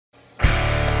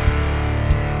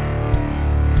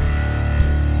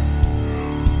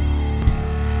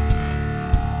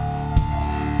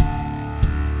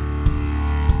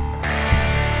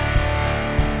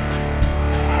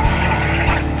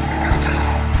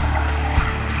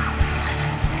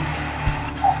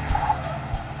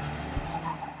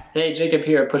Hey, Jacob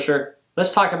here at Pusher.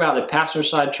 Let's talk about the passenger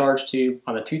side charge tube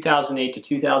on the 2008 to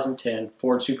 2010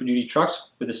 Ford Super Duty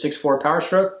trucks with the 6.4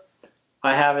 Powerstroke.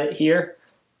 I have it here.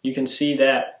 You can see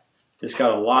that it's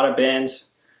got a lot of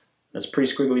bends. That's a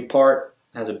pretty squiggly part.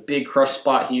 It has a big crush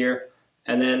spot here.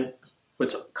 And then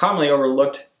what's commonly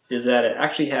overlooked is that it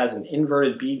actually has an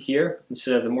inverted bead here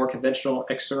instead of the more conventional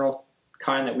external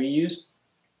kind that we use.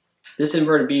 This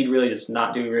inverted bead really does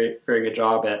not do a very good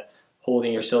job at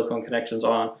holding your silicone connections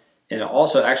on, and it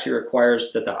also actually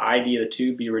requires that the ID of the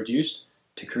tube be reduced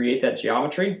to create that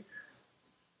geometry.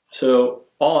 So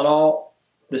all in all,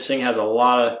 this thing has a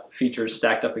lot of features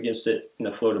stacked up against it in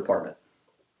the flow department.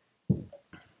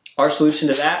 Our solution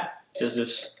to that is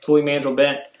this fully mandrel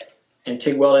bent and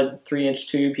TIG welded 3-inch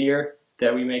tube here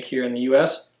that we make here in the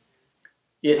US.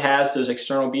 It has those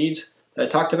external beads that I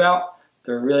talked about.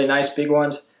 They're really nice big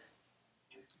ones.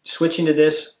 Switching to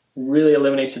this really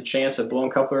eliminates the chance of blown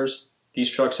couplers. These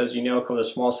trucks, as you know, come with a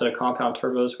small set of compound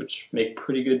turbos which make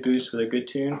pretty good boosts with a good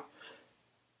tune.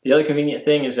 The other convenient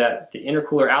thing is that the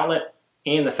intercooler outlet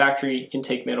and the factory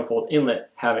intake manifold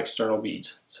inlet have external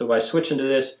beads. So by switching to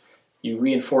this, you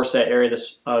reinforce that area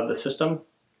of the system.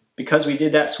 Because we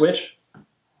did that switch,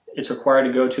 it's required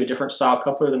to go to a different style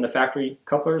coupler than the factory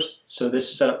couplers. So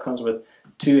this setup comes with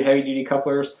 2 heavy-duty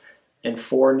couplers and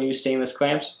 4 new stainless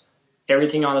clamps.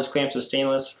 Everything on those clamps is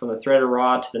stainless, from the threaded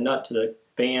rod to the nut to the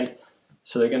band,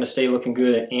 so they're going to stay looking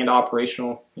good and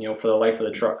operational, for the life of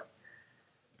the truck.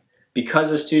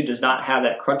 Because this tube does not have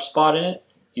that crunch spot in it,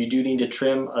 you do need to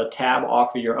trim a tab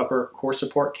off of your upper core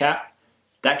support cap.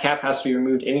 That cap has to be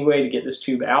removed anyway to get this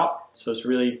tube out, so it's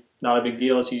really not a big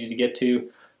deal. It's easy to get to.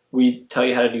 We tell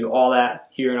you how to do all that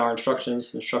here in our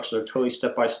instructions. The instructions are totally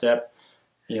step-by-step.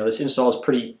 This install is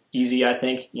pretty easy, I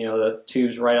think. The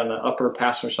tube's right on the upper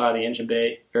passenger side of the engine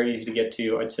bay. Very easy to get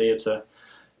to. I'd say it's a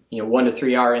 1 to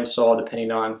 3 hour install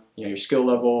depending on your skill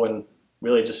level and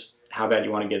really just how bad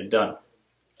you want to get it done.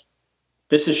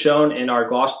 This is shown in our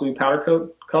gloss blue powder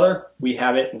coat color. We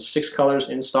have it in 6 colors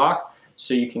in stock,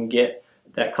 so you can get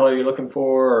that color you're looking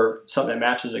for or something that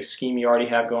matches a scheme you already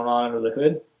have going on under the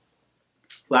hood.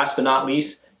 Last but not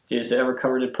least is the ever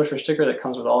coveted pusher sticker that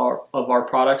comes with all of our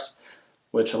products,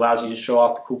 which allows you to show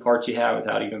off the cool parts you have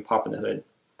without even popping the hood.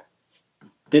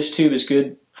 This tube is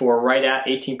good for right at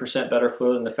 18% better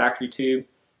flow than the factory tube.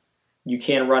 You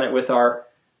can run it with our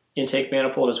intake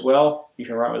manifold as well. You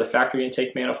can run it with a factory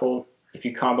intake manifold. If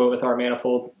you combo it with our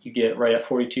manifold, you get right at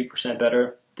 42%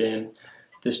 better than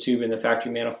this tube in the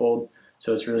factory manifold.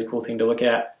 So it's a really cool thing to look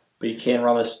at. But you can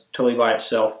run this totally by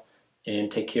itself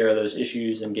and take care of those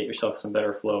issues and get yourself some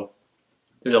better flow.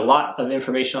 There's a lot of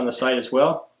information on the site as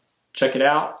well. Check it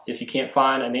out. If you can't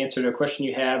find an answer to a question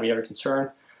you have, or you have a concern,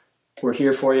 we're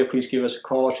here for you. Please give us a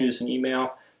call, shoot us an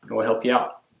email, and we'll help you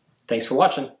out. Thanks for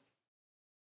watching.